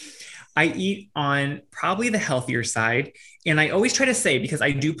I eat on probably the healthier side. And I always try to say, because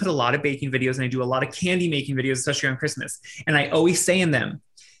I do put a lot of baking videos and I do a lot of candy making videos, especially on Christmas. And I always say in them,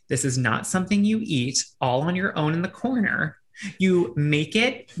 this is not something you eat all on your own in the corner. You make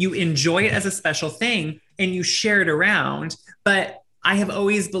it, you enjoy it as a special thing, and you share it around. But I have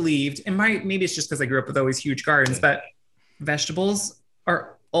always believed, and maybe it's just because I grew up with always huge gardens, but vegetables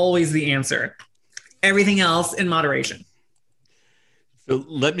are always the answer. Everything else in moderation. So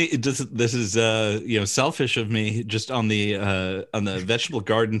this is selfish of me, just on the vegetable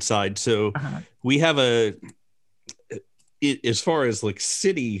garden side. So we have as far as like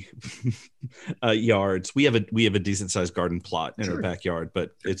city yards, we have a decent sized garden plot in our backyard,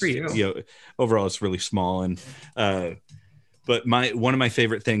 but it's overall it's really small. And but one of my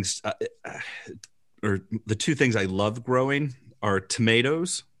favorite things, or the two things I love growing, are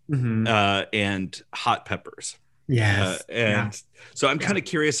tomatoes and hot peppers. So I'm kind of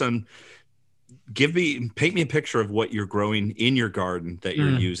curious on, paint me a picture of what you're growing in your garden that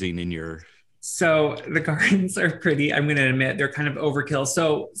you're using in your. So the gardens are pretty, I'm going to admit, they're kind of overkill.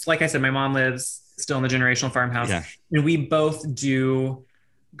 So like I said, my mom lives still in the generational farmhouse, and we both do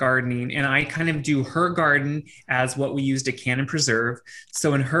gardening, and I kind of do her garden as what we use to can and preserve.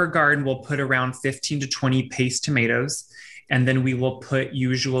 So in her garden, we'll put around 15 to 20 paste tomatoes, and then we will put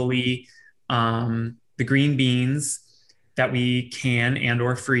usually the green beans that we can and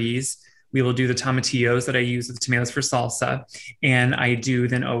or freeze. We will do the tomatillos that I use with the tomatoes for salsa. And I do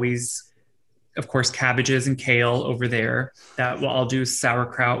then always, of course, cabbages and kale over there that I'll do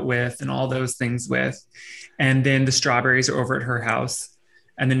sauerkraut with and all those things with. And then the strawberries are over at her house.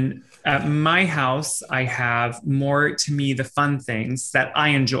 And then at my house, I have more, to me, the fun things that I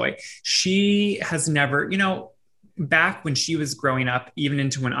enjoy. She has never, back when she was growing up, even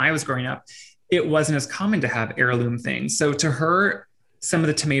into when I was growing up, it wasn't as common to have heirloom things. So to her, some of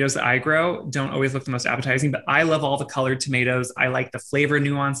the tomatoes that I grow don't always look the most appetizing, but I love all the colored tomatoes. I like the flavor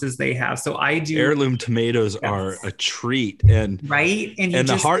nuances they have. So I do. Heirloom tomatoes are a treat. And right. And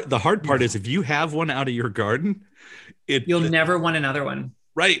the hard part is, if you have one out of your garden, you'll never want another one.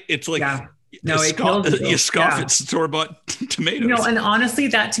 Right. It's like, it kills you. You scoff at store-bought tomatoes. And honestly,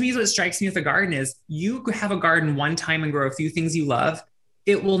 that to me is what strikes me with a garden is, you have a garden one time and grow a few things you love.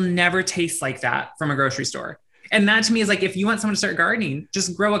 It will never taste like that from a grocery store. And that to me is like, if you want someone to start gardening,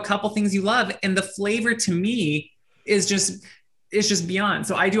 just grow a couple things you love. And the flavor to me is just, it's just beyond.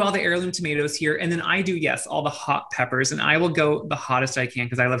 So I do all the heirloom tomatoes here. And then I do, yes, all the hot peppers. And I will go the hottest I can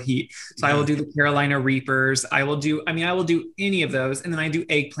because I love heat. So I will do the Carolina Reapers. I will do any of those. And then I do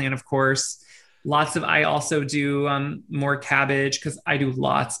eggplant, of course. I also do more cabbage because I do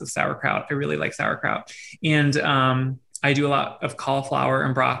lots of sauerkraut. I really like sauerkraut. And I do a lot of cauliflower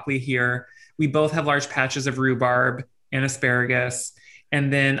and broccoli here. We both have large patches of rhubarb and asparagus.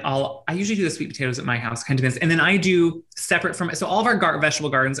 And then I usually do the sweet potatoes at my house, kind of depends. And then I do separate from it. So all of our vegetable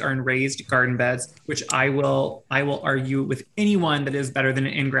gardens are in raised garden beds, which I will argue with anyone that is better than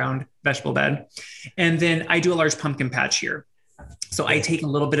an in-ground vegetable bed. And then I do a large pumpkin patch here. So I take a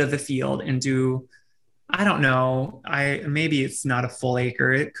little bit of the field and do, I don't know, maybe it's not a full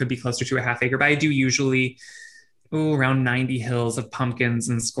acre. It could be closer to a half acre, but I do usually around 90 hills of pumpkins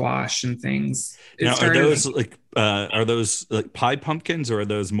and squash and things. Now, are those like pie pumpkins, or are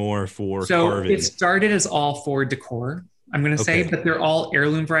those more for carving? It started as all for decor, I'm going to say, but they're all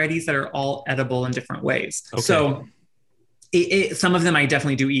heirloom varieties that are all edible in different ways. Okay. So some of them I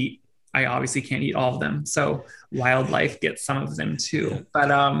definitely do eat. I obviously can't eat all of them. So wildlife gets some of them too. But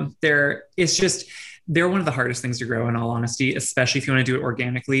they're one of the hardest things to grow, in all honesty, especially if you want to do it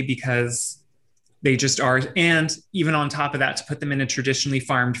organically, because they just are. And even on top of that, to put them in a traditionally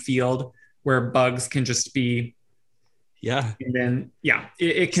farmed field where bugs can just be. Yeah. And then,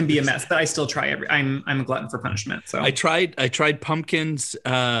 it can be a mess, but I still try I'm a glutton for punishment. So I tried pumpkins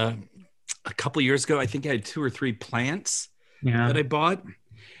a couple years ago. I think I had 2 or 3 plants that I bought,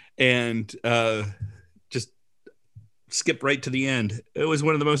 and just skip right to the end. It was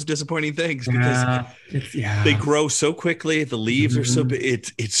one of the most disappointing things because they grow so quickly. The leaves are so big.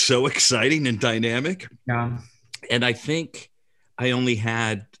 It's so exciting and dynamic. Yeah. And I think I only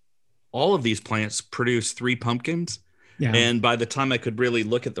had all of these plants produce 3 pumpkins. Yeah. And by the time I could really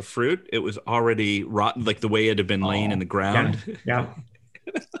look at the fruit, it was already rotten, like the way it had been laying in the ground. Yeah.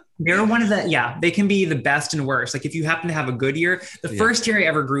 They're one of they can be the best and worst. Like if you happen to have a good year, the first year I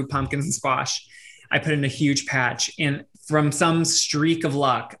ever grew pumpkins and squash, I put in a huge patch, and from some streak of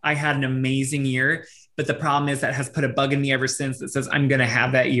luck, I had an amazing year. But the problem is that has put a bug in me ever since that says I'm going to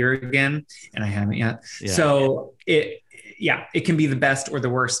have that year again, and I haven't yet. Yeah. So it can be the best or the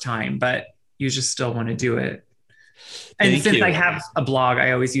worst time, but you just still want to do it. And since I have a blog,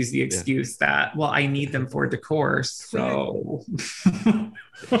 I always use the excuse that, I need them for decor. So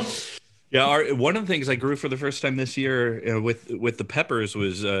one of the things I grew for the first time this year with the peppers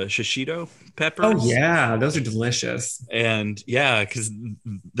was shishito peppers. Oh yeah, those are delicious. And because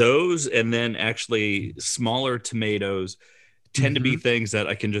those, and then actually smaller tomatoes tend to be things that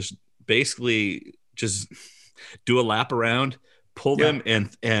I can just basically just do a lap around, pull them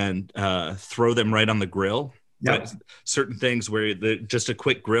and throw them right on the grill. But certain things where just a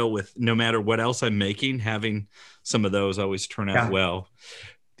quick grill with no matter what else I'm making, having some of those always turn out well.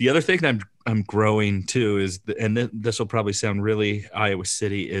 The other thing that I'm growing too is, and this will probably sound really Iowa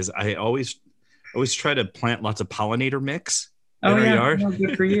City, is I always try to plant lots of pollinator mix in our yard. Oh,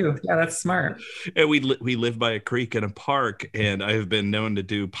 good for you. Yeah, that's smart. And we live by a creek and a park, and I have been known to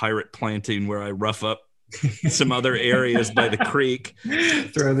do pirate planting where I rough up some other areas by the creek,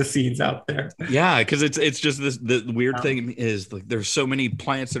 throw the seeds out there. Yeah, because it's just the weird thing is, like, there's so many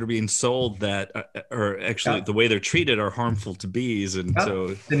plants that are being sold that are actually the way they're treated are harmful to bees, and so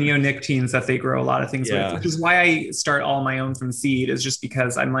the neonicotines that they grow a lot of things with, which is why I start all my own from seed, is just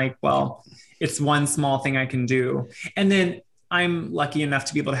because I'm like, it's one small thing I can do. And then I'm lucky enough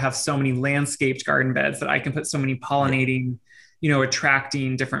to be able to have so many landscaped garden beds that I can put so many pollinating,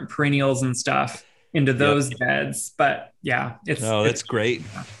 attracting different perennials and stuff into those beds. But that's great.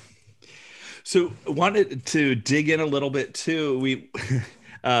 So wanted to dig in a little bit too. We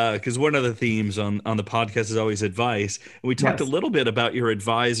because one of the themes on the podcast is always advice, and we talked a little bit about your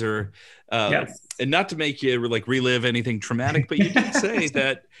advisor, and not to make you like relive anything traumatic, but you did say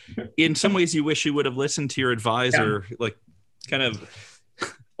that in some ways you wish you would have listened to your advisor, like kind of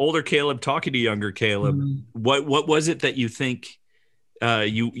older Kaleb talking to younger Kaleb. What was it that you think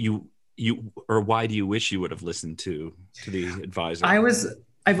you or why do you wish you would have listened to the advisor?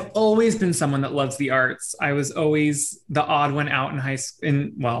 I've always been someone that loves the arts. I was always the odd one out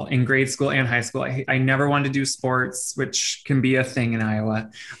in grade school and high school. I never wanted to do sports, which can be a thing in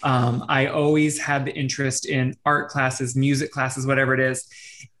Iowa. I always had the interest in art classes, music classes, whatever it is.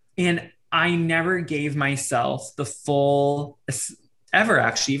 And I never gave myself the full, ever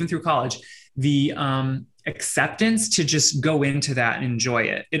actually, even through college, the acceptance to just go into that and enjoy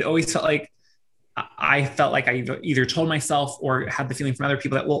it. It always felt like I either told myself or had the feeling from other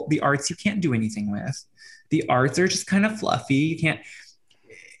people that, the arts you can't do anything with. The arts are just kind of fluffy.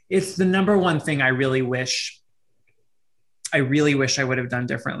 It's the number one thing I really wish I really wish I would have done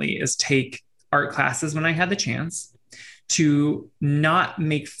differently is take art classes when I had the chance, to not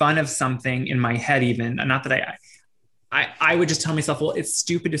make fun of something in my head, even not that I would just tell myself, well, it's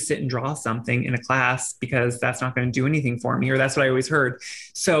stupid to sit and draw something in a class because that's not going to do anything for me, or that's what I always heard.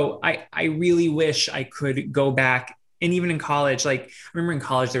 So I really wish I could go back. And even in college, like I remember in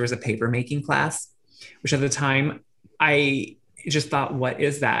college, there was a paper making class, which at the time I just thought, what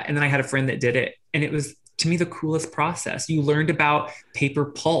is that? And then I had a friend that did it, and it was, to me, the coolest process. You learned about paper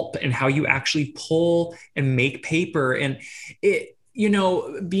pulp and how you actually pull and make paper. And it,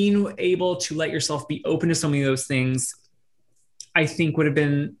 being able to let yourself be open to so many of those things, I think would have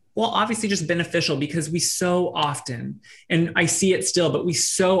been, well, obviously just beneficial, because we so often, and I see it still, but we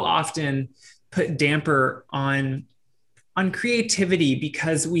so often put damper on creativity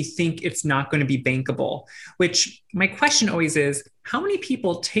because we think it's not going to be bankable, which my question always is, how many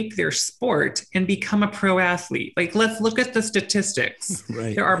people take their sport and become a pro athlete? Like, let's look at the statistics.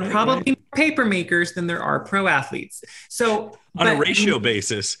 Right. There are probably more paper makers than there are pro athletes. So on a ratio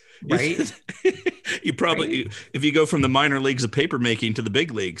basis, right? You probably, right? If you go from the minor leagues of paper making to the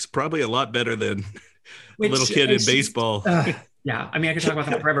big leagues, probably a lot better than a little kid in baseball. Yeah. I mean, I could talk about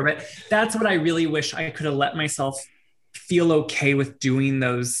that forever, but that's what I really wish I could have let myself feel okay with, doing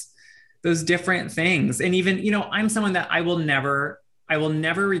those different things. And even, I'm someone that I will never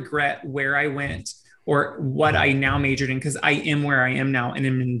regret where I went or what I now majored in, because I am where I am now and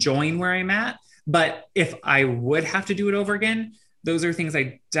I'm enjoying where I'm at. But if I would have to do it over again, those are things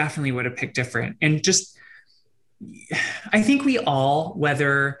I definitely would have picked different. And just, I think we all,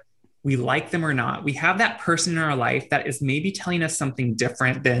 whether we like them or not, we have that person in our life that is maybe telling us something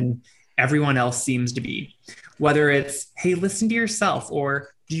different than everyone else seems to be. Whether it's, hey, listen to yourself, or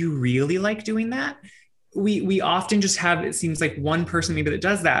do you really like doing that? We often just have, it seems like, one person maybe that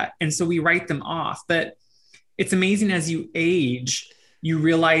does that. And so we write them off. But it's amazing, as you age, you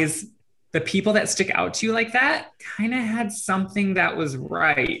realize the people that stick out to you like that kind of had something that was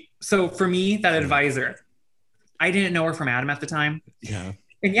right. So for me, that advisor, I didn't know her from Adam at the time. Yeah.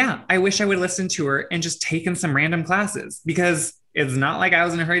 And yeah, I wish I would listen to her and just taken some random classes, because it's not like I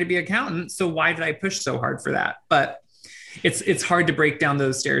was in a hurry to be an accountant. So why did I push so hard for that? But it's hard to break down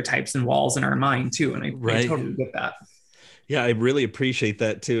those stereotypes and walls in our mind too. And I totally get that. Yeah, I really appreciate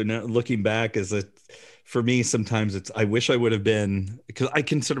that too. Now, looking back, for me, sometimes I wish I would have been, because I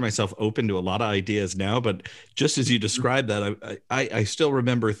consider myself open to a lot of ideas now, but just as you described that, I still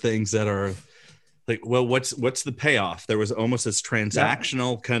remember things that are like, well, what's the payoff? There was almost this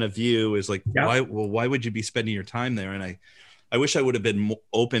transactional kind of view, is like, why would you be spending your time there? And I wish I would have been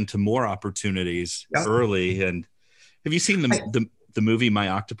open to more opportunities early. And have you seen the movie My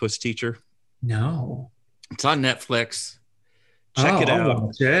Octopus Teacher? No. It's on Netflix. Check it out. I'll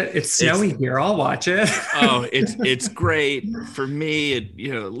watch it. It's snowy here. I'll watch it. It's great. For me,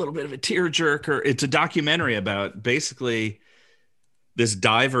 a little bit of a tearjerker. It's a documentary about basically this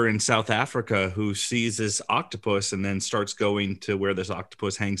diver in South Africa who sees this octopus and then starts going to where this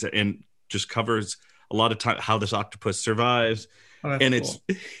octopus hangs and just covers a lot of time how this octopus survives. And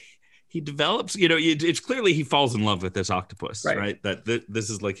cool. He develops, it's clearly he falls in love with this octopus, right? That this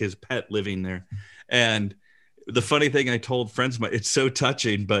is like his pet living there. And the funny thing, I told friends of mine, it's so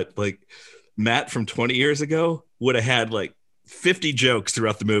touching, but like Matt from 20 years ago would have had like 50 jokes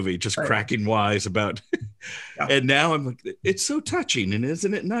throughout the movie, just cracking wise about, and now I'm like, it's so touching. And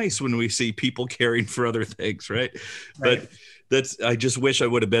isn't it nice when we see people caring for other things, right? But I just wish I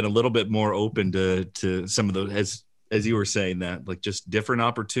would have been a little bit more open to some of those, as you were saying, that like just different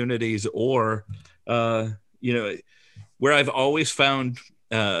opportunities, or, where I've always found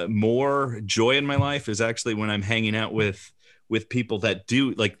more joy in my life is actually when I'm hanging out with people that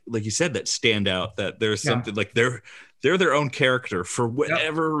do, like you said, that stand out, that there's something like they're their own character for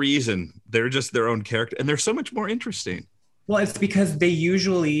whatever reason. They're just their own character, and they're so much more interesting. Well, it's because they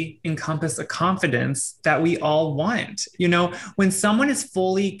usually encompass a confidence that we all want. When someone is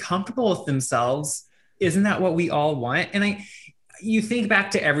fully comfortable with themselves, isn't that what we all want? And you think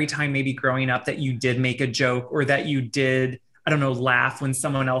back to every time maybe growing up that you did make a joke, or that you did, laugh when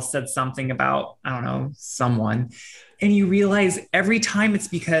someone else said something about, someone. And you realize every time it's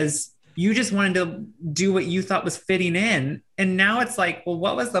because you just wanted to do what you thought was fitting in. And now it's like, well,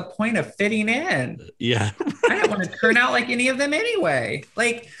 what was the point of fitting in? Yeah. I didn't want to turn out like any of them anyway.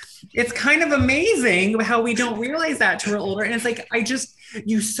 Like, it's kind of amazing how we don't realize that till we're older. And it's like,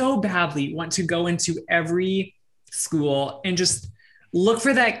 you so badly want to go into every school and just look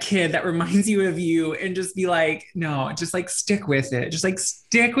for that kid that reminds you of you, and just be like, no, just like stick with it. Just like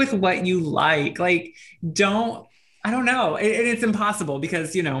stick with what you like. Like, I don't know. And it's impossible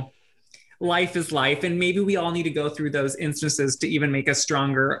because, life is life. And maybe we all need to go through those instances to even make us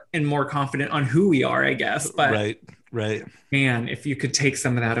stronger and more confident on who we are, I guess. But right. Man, if you could take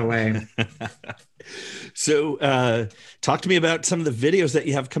some of that away. So talk to me about some of the videos that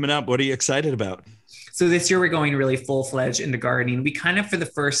you have coming up. What are you excited about? So this year we're going really full-fledged into gardening. We kind of, for the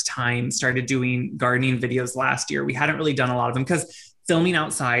first time, started doing gardening videos last year. We hadn't really done a lot of them because filming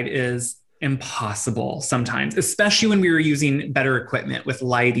outside is impossible sometimes, especially when we were using better equipment with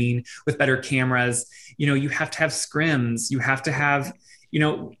lighting, with better cameras. You have to have scrims. You have to have,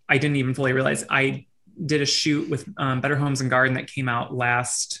 I didn't even fully realize I did a shoot with Better Homes and Garden that came out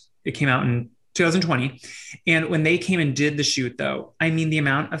in 2020. And when they came and did the shoot, though, I mean, the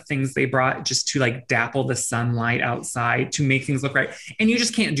amount of things they brought just to like dapple the sunlight outside to make things look right. And you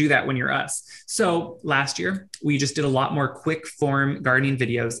just can't do that when you're us. So last year, we just did a lot more quick form gardening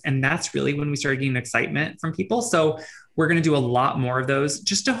videos. And that's really when we started getting excitement from people. So we're going to do a lot more of those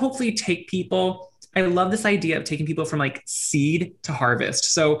just to hopefully take people. I love this idea of taking people from like seed to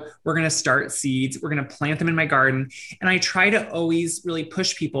harvest. So we're going to start seeds. We're going to plant them in my garden. And I try to always really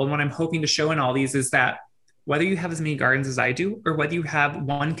push people. And what I'm hoping to show in all these is that whether you have as many gardens as I do, or whether you have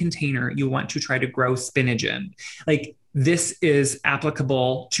one container you want to try to grow spinach in, like this is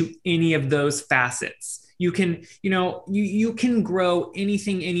applicable to any of those facets. You can, you can grow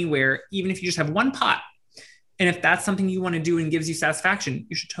anything anywhere, even if you just have one pot. And if that's something you want to do and gives you satisfaction,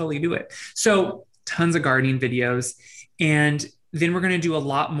 you should totally do it. So tons of gardening videos. And then we're going to do a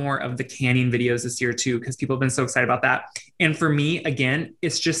lot more of the canning videos this year too, because people have been so excited about that. And for me, again,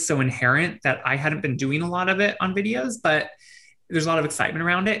 it's just so inherent that I hadn't been doing a lot of it on videos, but there's a lot of excitement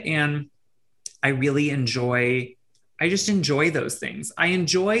around it. And I just enjoy those things.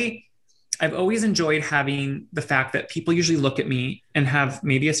 I've always enjoyed having the fact that people usually look at me and have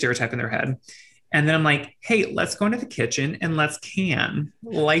maybe a stereotype in their head. And then I'm like, hey, let's go into the kitchen and let's can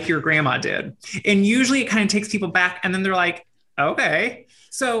like your grandma did. And usually it kind of takes people back and then they're like, okay.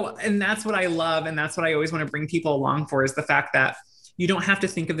 So, and that's what I love. And that's what I always want to bring people along for, is the fact that you don't have to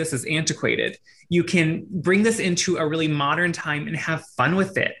think of this as antiquated. You can bring this into a really modern time and have fun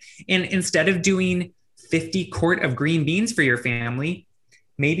with it. And instead of doing 50 quart of green beans for your family,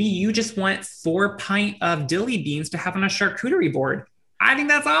 maybe you just want 4 pint of dilly beans to have on a charcuterie board. I think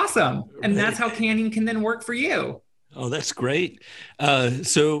that's awesome. And that's how canning can then work for you. Oh, that's great.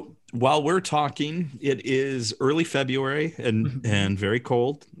 So while we're talking, it is early February and very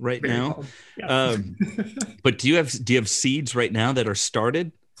cold right very now. Cold. Yeah. But do you have seeds right now that are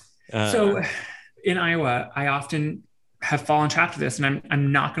started? So in Iowa, I often have fallen trapped to this, and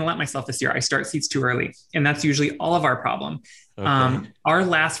I'm not going to let myself this year. I start seeds too early, and that's usually all of our problem. Okay. Our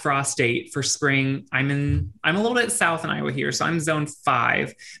last frost date for spring, I'm a little bit south in Iowa here, so I'm zone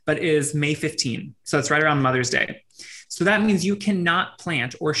 5, but is May 15. So it's right around Mother's Day. So that means you cannot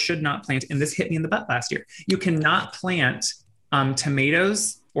plant, or should not plant, and this hit me in the butt last year. You cannot plant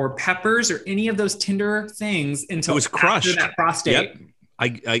tomatoes or peppers or any of those tender things until it was crushed. After that frost date. Yep.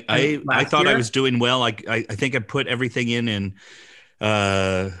 I thought I was doing well. I think I put everything in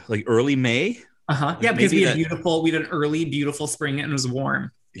like early May. Yeah, because we had an early beautiful spring and it was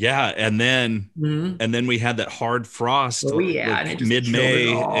warm. Yeah, and then we had that hard frost. Oh yeah, like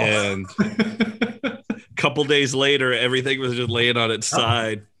mid-May, and a couple days later, everything was just laying on its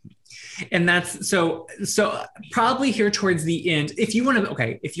side. And that's so probably here towards the end. If you want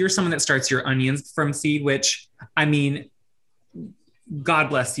to, if you're someone that starts your onions from seed, which I mean, God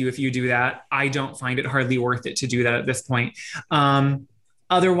bless you if you do that. I don't find it hardly worth it to do that at this point.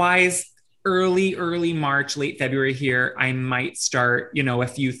 Otherwise, early March, late February here, I might start, a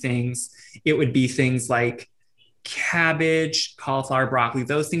few things. It would be things like cabbage, cauliflower, broccoli.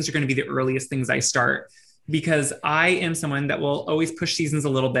 Those things are going to be the earliest things I start, because I am someone that will always push seasons a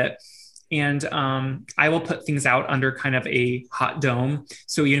little bit. And I will put things out under kind of a hot dome.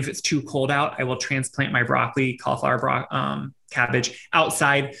 So even if it's too cold out, I will transplant my broccoli, cauliflower, cabbage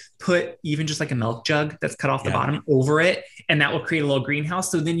outside, put even just like a milk jug that's cut off the bottom over it. And that will create a little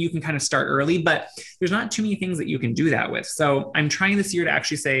greenhouse. So then you can kind of start early, but there's not too many things that you can do that with. So I'm trying this year to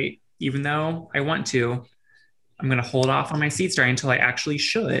actually say, even though I want to, I'm going to hold off on my seed starting until I actually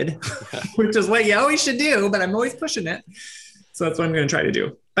should, which is what you always should do, but I'm always pushing it. So that's what I'm going to try to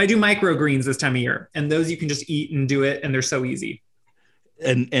do. I do microgreens this time of year, and those you can just eat and do it, and they're so easy.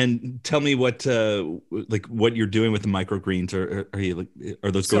 And tell me what you're doing with the microgreens, or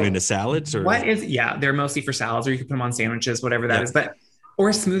are those going into salads, or they're mostly for salads, or you can put them on sandwiches, whatever that is, or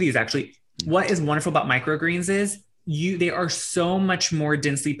smoothies actually. What is wonderful about microgreens is they are so much more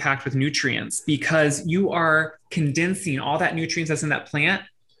densely packed with nutrients, because you are condensing all that nutrients that's in that plant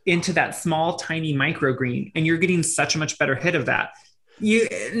into that small, tiny microgreen, and you're getting such a much better hit of that.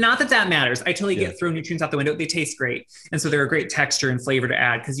 Not that matters. I totally get throw nutrients out the window. They taste great. And so they're a great texture and flavor to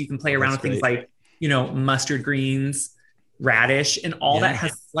add because you can play around with things like, mustard greens, radish, and all that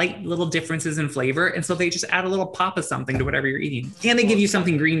has slight little differences in flavor. And so they just add a little pop of something to whatever you're eating. And they give you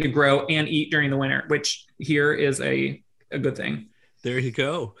something green to grow and eat during the winter, which here is a good thing. There you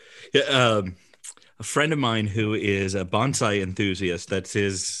go. Yeah, a friend of mine who is a bonsai enthusiast, that's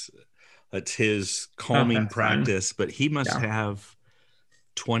his calming practice, but he must have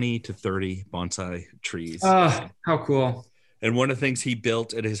 20 to 30 bonsai trees. Oh, how cool. And one of the things he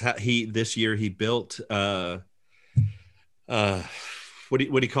built at his this year he built what do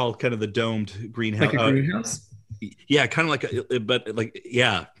you call kind of the domed greenhouse? Like a greenhouse? Yeah, kind of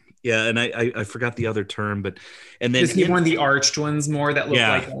and I forgot the other term, but and then is he one of the arched ones more that look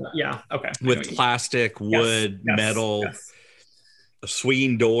like okay. With plastic, wood, metal, a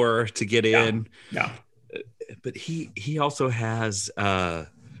swinging door to get in. Yeah. But he also has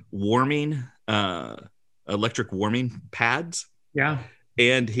warming electric warming pads. Yeah.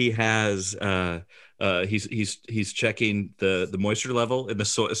 And he has he's checking the moisture level in the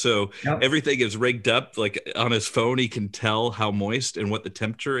soil. So everything is rigged up like on his phone. He can tell how moist and what the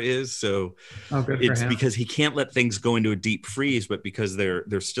temperature is. So it's because he can't let things go into a deep freeze, but because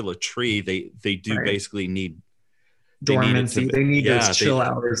they're still a tree, they do basically need dormancy. They need those chill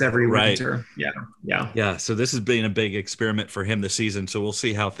hours every winter. Yeah. So this has been a big experiment for him this season. So we'll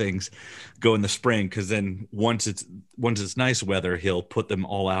see how things go in the spring. Because then once it's nice weather, he'll put them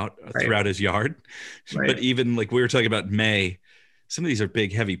all out throughout his yard. Right. But even like we were talking about May, some of these are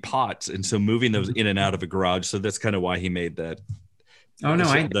big, heavy pots, and so moving those in and out of a garage. So that's kind of why he made that.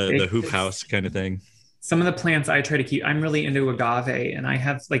 The hoop house kind of thing. Some of the plants I try to keep, I'm really into agave, and I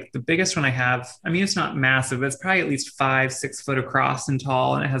have like the biggest one I have. I mean, it's not massive, but it's probably at least 5-6 foot across and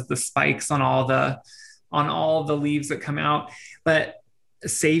tall. And it has the spikes on all the leaves that come out, but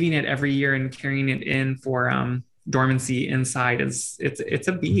saving it every year and carrying it in for, dormancy inside it's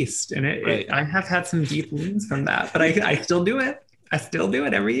a beast. And I have had some deep wounds from that, but I still do it. I still do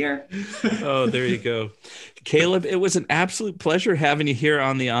it every year. Oh, there you go. Kaleb, it was an absolute pleasure having you here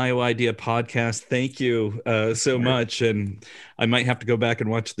on the Iowa Idea podcast. Thank you so much. And I might have to go back and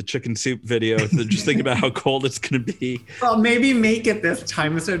watch the chicken soup video to just think about how cold it's going to be. Well, maybe make it this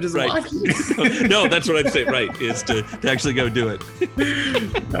time instead of just watching. No, that's what I'm saying, right, is to actually go do it.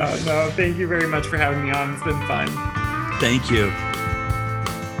 No, thank you very much for having me on. It's been fun. Thank you.